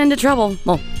has gotten into trouble.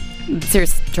 Well,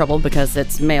 serious trouble because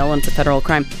it's mail and it's a federal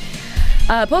crime.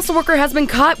 A postal worker has been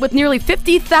caught with nearly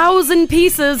 50,000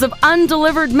 pieces of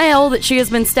undelivered mail that she has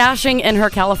been stashing in her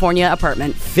California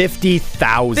apartment.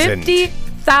 50,000.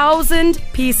 50,000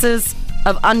 pieces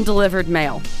of undelivered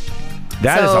mail.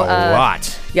 That is So, a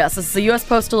lot. Yes, this is a U.S.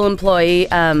 postal employee.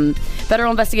 Federal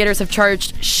investigators have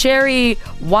charged Sherry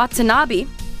Watanabe.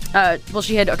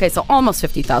 She had, so almost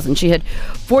 50,000. She had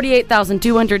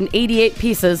 48,288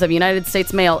 pieces of United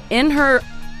States mail in her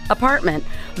apartment.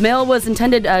 The mail was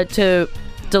intended to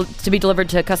be delivered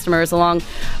to customers along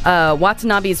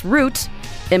Watanabe's route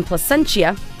in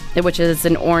Placentia, which is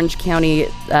in Orange County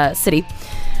city.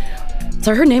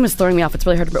 So her name is throwing me off. It's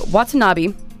really hard to remember.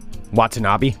 Watanabe.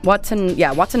 Watanabe.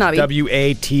 Watanabe. Watanabi.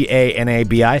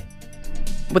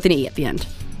 With an E at the end.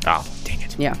 Oh, dang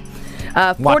it. Yeah.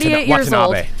 48 years old.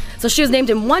 Watanabe. So she was named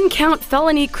in one-count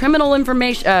felony criminal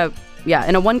information.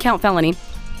 In a one-count felony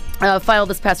filed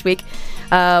this past week.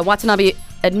 Watanabe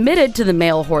admitted to the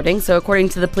mail hoarding. So according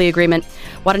to the plea agreement,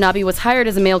 Watanabe was hired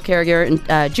as a mail carrier in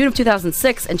June of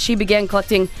 2006, and she began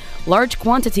collecting large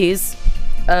quantities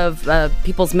of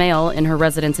people's mail in her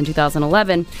residence in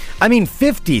 2011. I mean,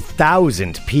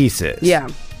 50,000 pieces. Yeah.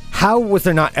 How was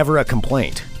there not ever a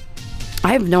complaint?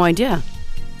 I have no idea.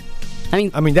 I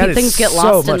mean, that is things get so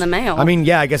lost much. in the mail. I mean,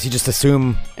 yeah, I guess you just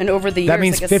assume and over the years, that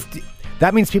means I guess, 50.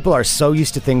 That means people are so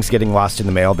used to things getting lost in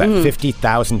the mail that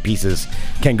 50,000 pieces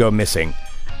can go missing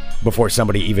before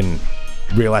somebody even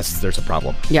realizes there's a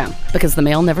problem. Yeah, because the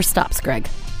mail never stops, Greg.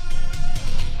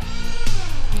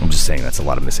 I'm just saying that's a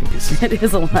lot of missing pieces. It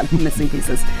is a lot of missing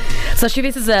pieces. So she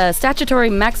faces a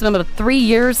statutory maximum of 3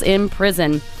 years in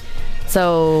prison.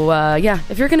 So,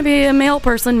 if you're going to be a mail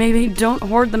person, maybe don't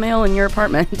hoard the mail in your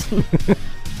apartment. All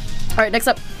right, next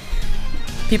up.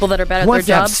 People that are bad at their jobs. Who wants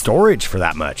to have storage for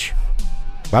that much?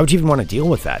 Why would you even want to deal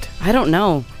with that? I don't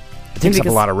know. It takes up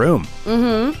a lot of room.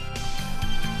 Mm-hmm.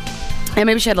 And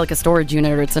maybe she had like a storage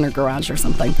unit or it's in her garage or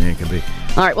something. Yeah, it could be.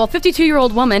 All right, well,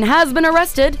 52-year-old woman has been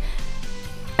arrested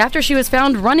after she was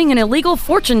found running an illegal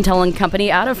fortune-telling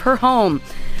company out of her home.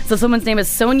 So this woman's name is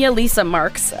Sonia Lisa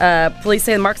Marks. Police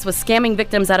say Marks was scamming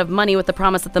victims out of money with the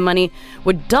promise that the money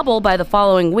would double by the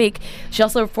following week. She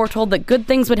also foretold that good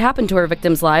things would happen to her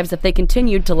victims' lives if they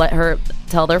continued to let her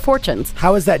tell their fortunes.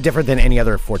 How is that different than any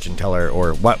other fortune teller,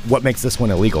 or what makes this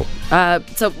one illegal?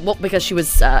 Because she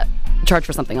was charged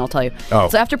for something, I'll tell you. Oh.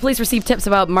 So after police received tips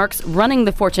about Marks running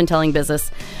the fortune-telling business,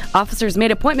 officers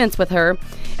made appointments with her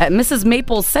at Mrs.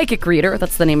 Maple's Psychic Reader,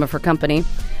 that's the name of her company,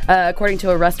 according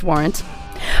to arrest warrant.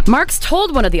 Marks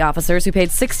told one of the officers, who paid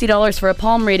 $60 for a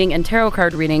palm reading and tarot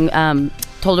card reading,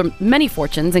 told her many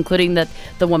fortunes, including that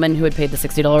the woman who had paid the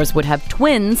 $60 would have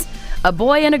twins, a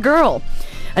boy and a girl.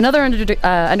 Another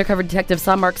undercover detective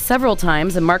saw Marks several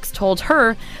times, and Marks told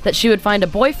her that she would find a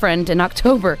boyfriend in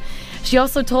October. She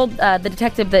also told the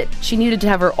detective that she needed to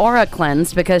have her aura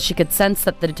cleansed because she could sense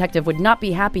that the detective would not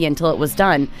be happy until it was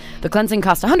done. The cleansing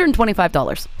cost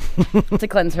 $125 to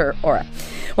cleanse her aura.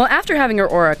 Well, after having her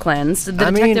aura cleansed,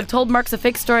 the detective told Marks a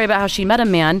fake story about how she met a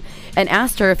man and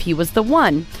asked her if he was the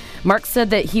one. Marks said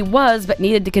that he was, but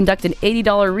needed to conduct an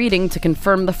 $80 reading to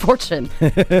confirm the fortune.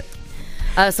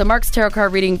 So Mark's tarot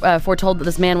card reading foretold that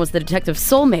this man was the detective's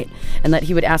soulmate and that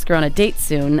he would ask her on a date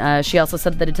soon. She also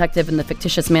said the detective and the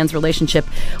fictitious man's relationship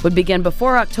would begin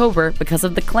before October because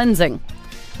of the cleansing.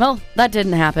 Well, that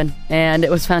didn't happen, and it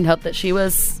was found out that she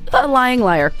was a lying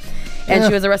liar. And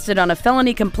she was arrested on a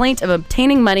felony complaint of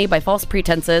obtaining money by false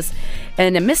pretenses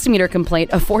and a misdemeanor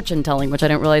complaint of fortune-telling, which I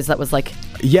didn't realize that was like...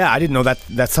 Yeah, I didn't know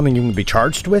that's something you can be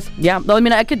charged with. Yeah, well,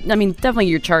 definitely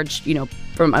you're charged,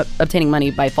 from obtaining money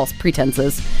by false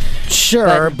pretenses.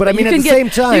 Sure, but at the same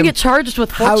time... You get charged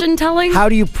with fortune-telling? How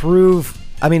do you prove...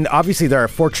 obviously there are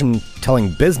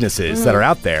fortune-telling businesses that are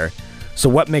out there, so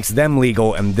what makes them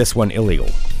legal and this one illegal?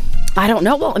 I don't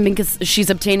know. Well, because she's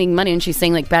obtaining money and she's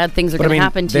saying like bad things are going to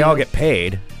happen to you. They all get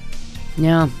paid.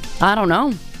 Yeah, I don't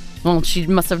know. Well, she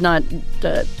must not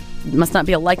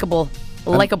be a likable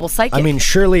psychic.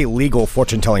 Surely legal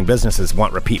fortune-telling businesses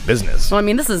want repeat business. Well,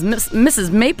 this is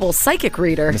Mrs. Maple's Psychic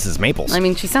Reader. Mrs. Maple's.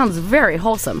 She sounds very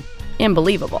wholesome and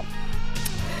believable.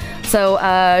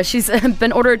 So she's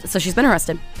been ordered. So she's been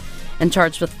arrested and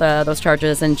charged with those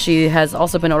charges, and she has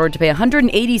also been ordered to pay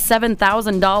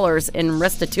 $187,000 in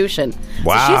restitution.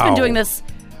 Wow. So she's been doing this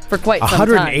for quite some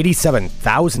time.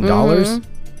 $187,000?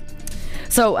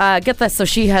 So get this. So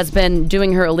she has been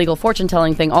doing her illegal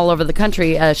fortune-telling thing all over the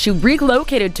country. She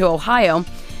relocated to Ohio.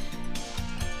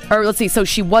 Or let's see. So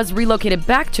she was relocated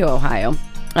back to Ohio,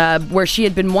 where she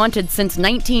had been wanted since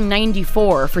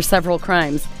 1994 for several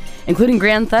crimes, including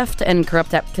grand theft and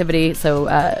corrupt activity. So,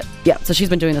 so she's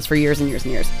been doing this for years and years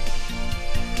and years.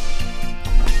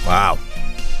 Wow.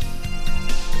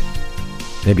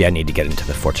 Maybe I need to get into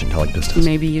the fortune-telling business.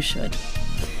 Maybe you should.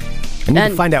 I need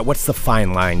to find out what's the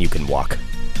fine line you can walk.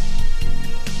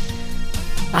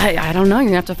 I don't know. You're going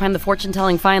to have to find the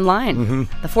fortune-telling fine line.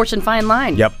 Mm-hmm. The fortune fine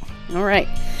line. Yep. All right.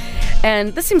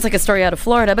 And this seems like a story out of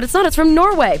Florida, but it's not. It's from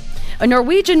Norway. A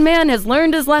Norwegian man has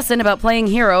learned his lesson about playing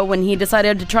hero when he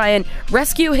decided to try and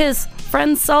rescue his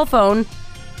friend's cell phone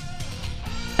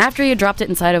after he had dropped it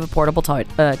inside of a portable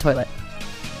toilet.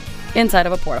 Inside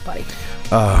of a porta potty.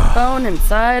 Phone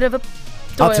inside of a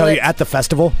toilet. I'll tell you, at the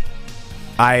festival,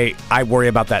 I worry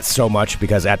about that so much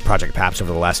because at Project PABST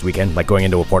over the last weekend, like going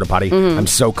into a porta potty, I'm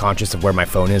so conscious of where my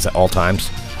phone is at all times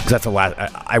because that's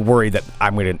I worry that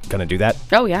I'm going to do that.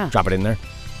 Oh, yeah. Drop it in there.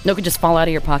 No, it could just fall out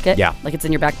of your pocket. Yeah. Like it's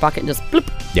in your back pocket and just bloop.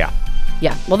 Yeah.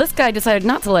 Yeah. Well, this guy decided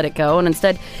not to let it go, and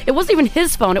instead, it wasn't even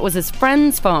his phone, it was his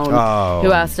friend's phone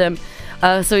who asked him.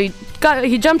 So he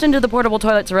jumped into the portable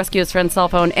toilet to rescue his friend's cell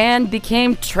phone and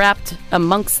became trapped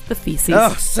amongst the feces.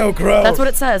 Oh, so gross. That's what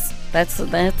it says. That's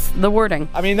the wording.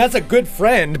 That's a good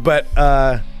friend, but...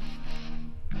 So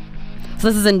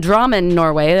this is in Drammen,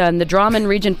 Norway, and the Drammen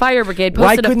Region Fire Brigade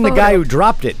posted Why couldn't the guy who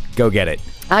dropped it go get it?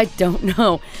 I don't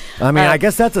know. I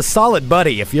guess that's a solid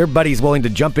buddy if your buddy's willing to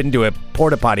jump into a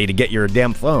porta potty to get your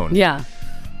damn phone. Yeah.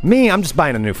 Me, I'm just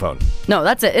buying a new phone. No,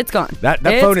 that's it. It's gone. That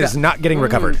It's phone is gone. not getting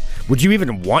recovered. Would you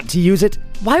even want to use it?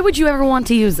 Why would you ever want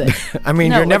to use it? I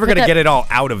mean, No, you're never put going to that get it all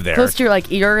out of there. Close to your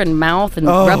ear and mouth and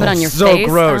rub it on your so face.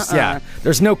 gross. Yeah.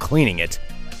 There's no cleaning it.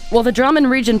 Well, the Drummond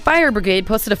Region Fire Brigade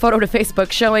posted a photo to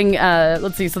Facebook showing,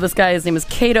 let's see, so this guy, his name is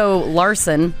Cato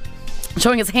Larson,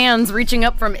 showing his hands reaching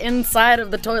up from inside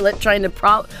of the toilet trying to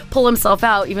pull himself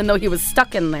out, even though he was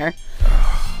stuck in there.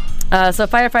 So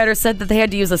firefighters said that they had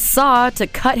to use a saw to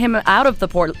cut him out of the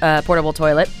portable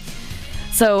toilet.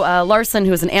 So Larson,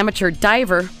 who is an amateur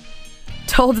diver,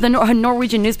 told the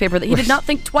Norwegian newspaper that he did not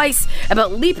think twice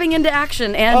about leaping into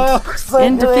action and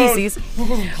into feces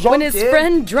when his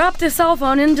friend dropped his cell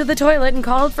phone into the toilet and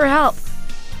called for help.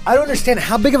 I don't understand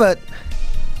how big of a...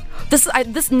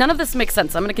 None of this makes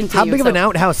sense. I'm going to continue. How big of an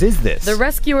outhouse is this? The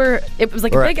rescuer, it was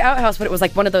like a big outhouse, but it was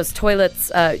like one of those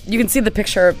toilets. You can see the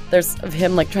picture of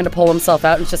him like trying to pull himself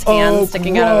out and it's just hands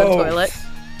sticking out of the toilet.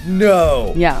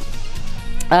 No. Yeah.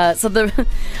 So the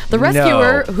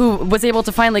rescuer who was able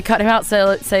to finally cut him out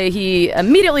say he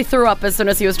immediately threw up as soon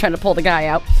as he was trying to pull the guy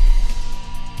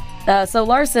out. So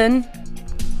Larson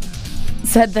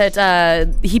said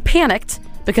that he panicked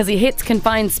because he hates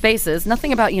confined spaces.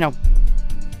 Nothing about,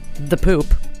 the poop,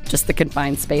 just the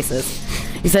confined spaces.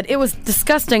 He said, it was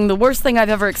disgusting, the worst thing I've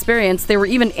ever experienced. There were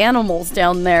even animals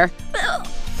down there.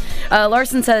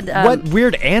 Larson said... what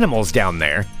weird animals down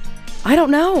there? I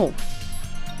don't know.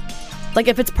 Like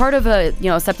if it's part of a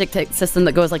septic system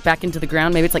that goes like back into the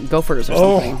ground, maybe it's like gophers or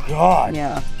something. Oh God.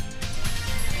 Yeah.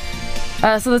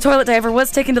 So the toilet diver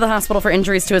was taken to the hospital for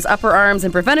injuries to his upper arms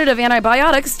and preventative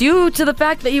antibiotics due to the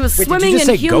fact that he was swimming did you just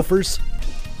in say gophers?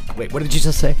 Wait, what did you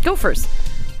just say? Gophers.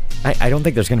 I don't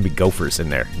think there's going to be gophers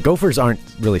in there. Gophers aren't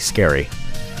really scary.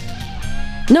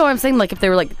 No, I'm saying like if they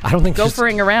were like I don't think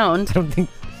gophering around. I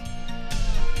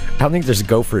don't think there's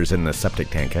gophers in the septic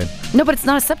tank. No, but it's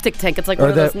not a septic tank. It's like one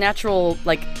of those natural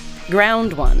like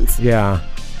ground ones. Yeah.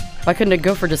 Why couldn't a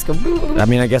gopher just go? I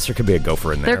mean, I guess there could be a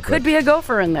gopher in there. There could be a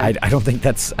gopher in there. I don't think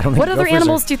that's... I don't think what other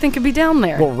animals do you think could be down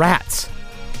there? Well, rats.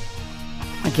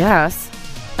 I guess.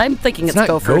 I'm thinking it's not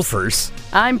gophers.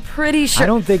 I'm pretty sure. I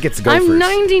don't think it's gophers. I'm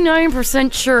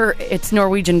 99% sure it's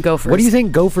Norwegian gophers. What do you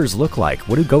think gophers look like?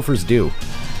 What do gophers do?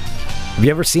 Have you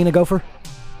ever seen a gopher?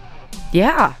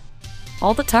 Yeah.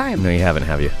 All the time. No, you haven't,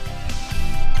 have you?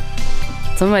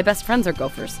 Some of my best friends are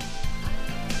gophers.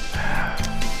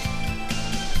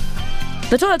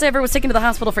 The toilet diver was taken to the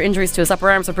hospital for injuries to his upper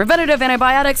arms with preventative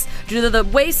antibiotics due to the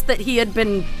waste that he had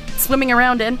been swimming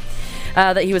around in.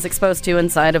 That he was exposed to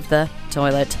inside of the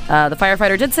toilet. The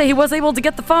firefighter did say he was able to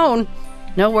get the phone.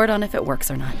 No word on if it works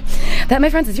or not. That, my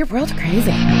friends, is your world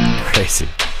crazy. Crazy.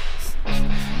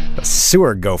 A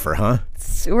sewer gopher, huh?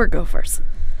 Sewer gophers.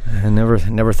 I never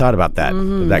thought about that.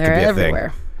 That could be a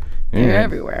everywhere. thing. They're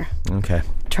everywhere. Okay.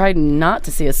 Try not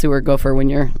to see a sewer gopher when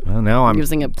you're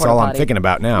using a porta That's all I'm potty. thinking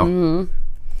about now. Mm-hmm.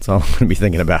 That's all I'm going to be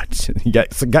thinking about. You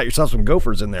got yourself some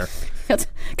gophers in there. Got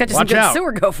you some Watch good out.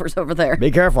 sewer gophers over there. Be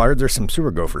careful. I heard there's some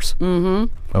sewer gophers.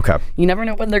 Mm-hmm. Okay. You never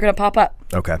know when they're going to pop up.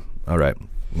 Okay. All right.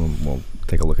 We'll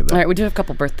take a look at that. All right, we do have a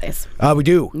couple birthdays. We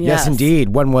do. Yes, indeed.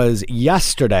 One was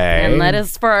yesterday. And that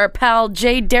is for our pal,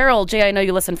 Jay Darrell. Jay, I know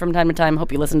you listen from time to time.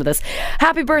 Hope you listen to this.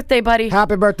 Happy birthday, buddy.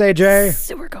 Happy birthday, Jay.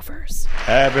 Sewer gophers.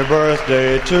 Happy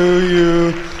birthday to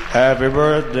you. Happy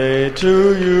birthday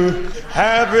to you.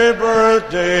 Happy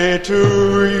birthday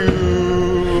to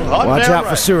you. Watch out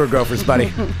for sewer gophers,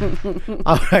 buddy.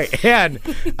 All right. And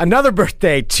another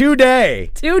birthday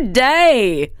today.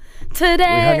 Today. We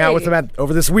hung out with him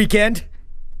over this weekend.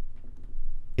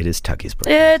 It is Tuggy's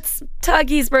birthday. It's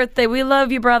Tuggy's birthday. We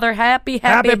love you, brother. Happy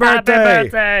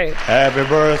birthday. Happy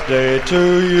birthday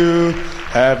to you.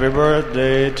 Happy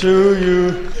birthday to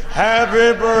you.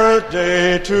 Happy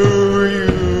birthday to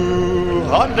you.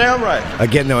 Hot damn right.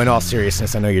 Again, though, in all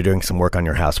seriousness, I know you're doing some work on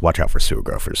your house. Watch out for sewer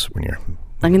gophers when you're...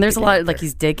 I mean, there's a lot, like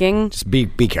he's digging. Just be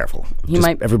careful.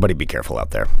 Everybody be careful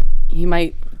out there. He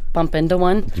might bump into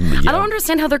one. Yeah. I don't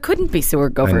understand how there couldn't be sewer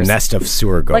gophers. A nest of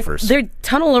sewer gophers. Like, they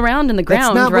tunnel around in the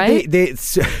ground, That's not right?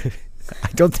 What I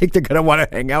don't think they're going to want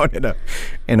to hang out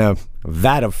in a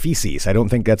vat of feces. I don't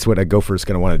think that's what a gopher is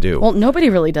going to want to do. Well, nobody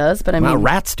really does, but I mean...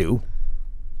 rats do.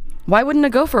 Why wouldn't a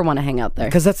gopher want to hang out there?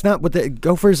 Because that's not what the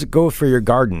gophers go for your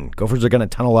garden. Gophers are going to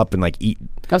tunnel up and eat.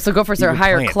 Oh, so gophers are a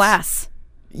higher class.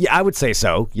 Yeah, I would say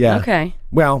so. Yeah. Okay.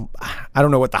 Well, I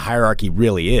don't know what the hierarchy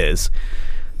really is.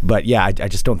 But yeah, I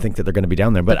just don't think that they're going to be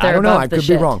down there. But I don't know. I could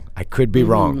be wrong. I could be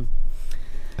wrong.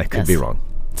 I could be wrong.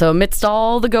 So amidst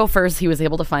all the gophers, he was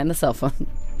able to find the cell phone.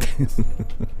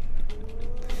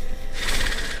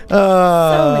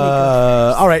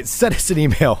 All right, send us an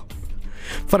email.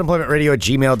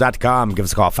 funemploymentradio@gmail.com. Give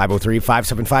us a call,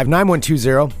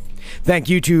 503-575-9120. Thank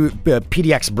you to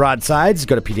PDX Broadsides.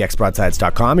 Go to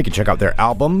pdxbroadsides.com. You can check out their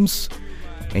albums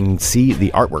and see the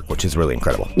artwork, which is really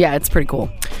incredible. Yeah, it's pretty cool.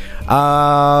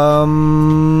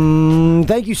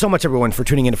 Thank you so much, everyone, for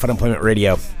tuning in to Fun Employment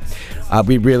Radio.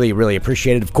 We really, really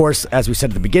appreciate it. Of course, as we said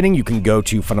at the beginning, you can go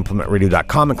to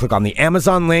funemploymentradio.com and click on the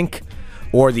Amazon link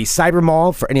or the Cyber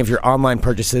Mall for any of your online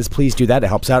purchases. Please do that. It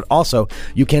helps out. Also,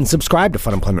 you can subscribe to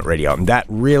Fun Employment Radio, and that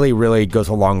really, really goes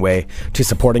a long way to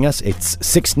supporting us. It's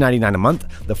 $6.99 a month.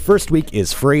 The first week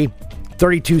is free,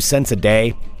 32 cents a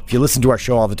day. If you listen to our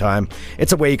show all the time,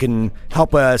 it's a way you can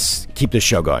help us keep this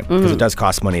show going, because it does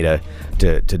cost money to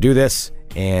do this,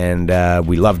 and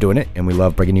we love doing it, and we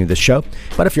love bringing you this show.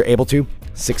 But if you're able to,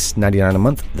 $6.99 a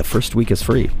month. The first week is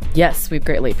free. Yes, we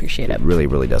greatly appreciate it. It really,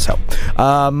 really does help.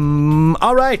 All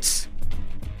right.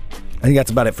 I think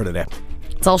that's about it for today.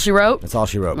 That's all she wrote? That's all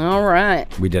she wrote. All right.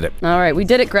 We did it. All right. We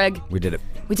did it, Greg. We did it.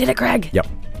 We did it, Greg. Yep.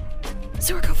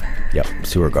 Sewer gopher. Yep.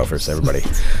 Sewer gophers, everybody.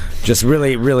 Just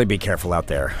really, really be careful out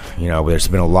there. You know, there's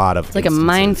been a lot of It's like a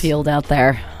minefield out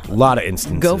there. A lot of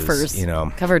instances. Gophers. You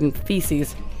know. Covered in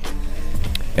feces.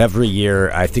 Every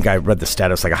year, I think I read the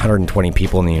status, like 120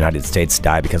 people in the United States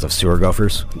die because of sewer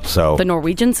gophers. So the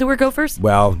Norwegian sewer gophers?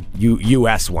 Well,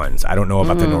 U.S. ones. I don't know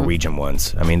about the Norwegian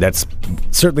ones. I mean, that's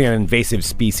certainly an invasive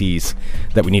species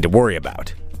that we need to worry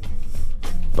about.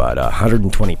 But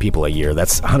 120 people a year,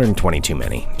 that's 120 too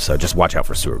many. So just watch out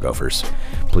for sewer gophers.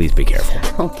 Please be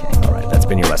careful. Okay. All right, that's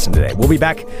been your lesson today. We'll be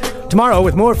back tomorrow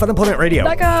with more Fun Employment Radio.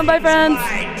 Back on. Bye, friends.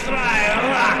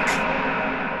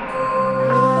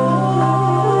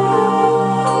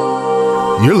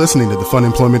 You're listening to the Fun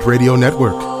Employment Radio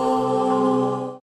Network.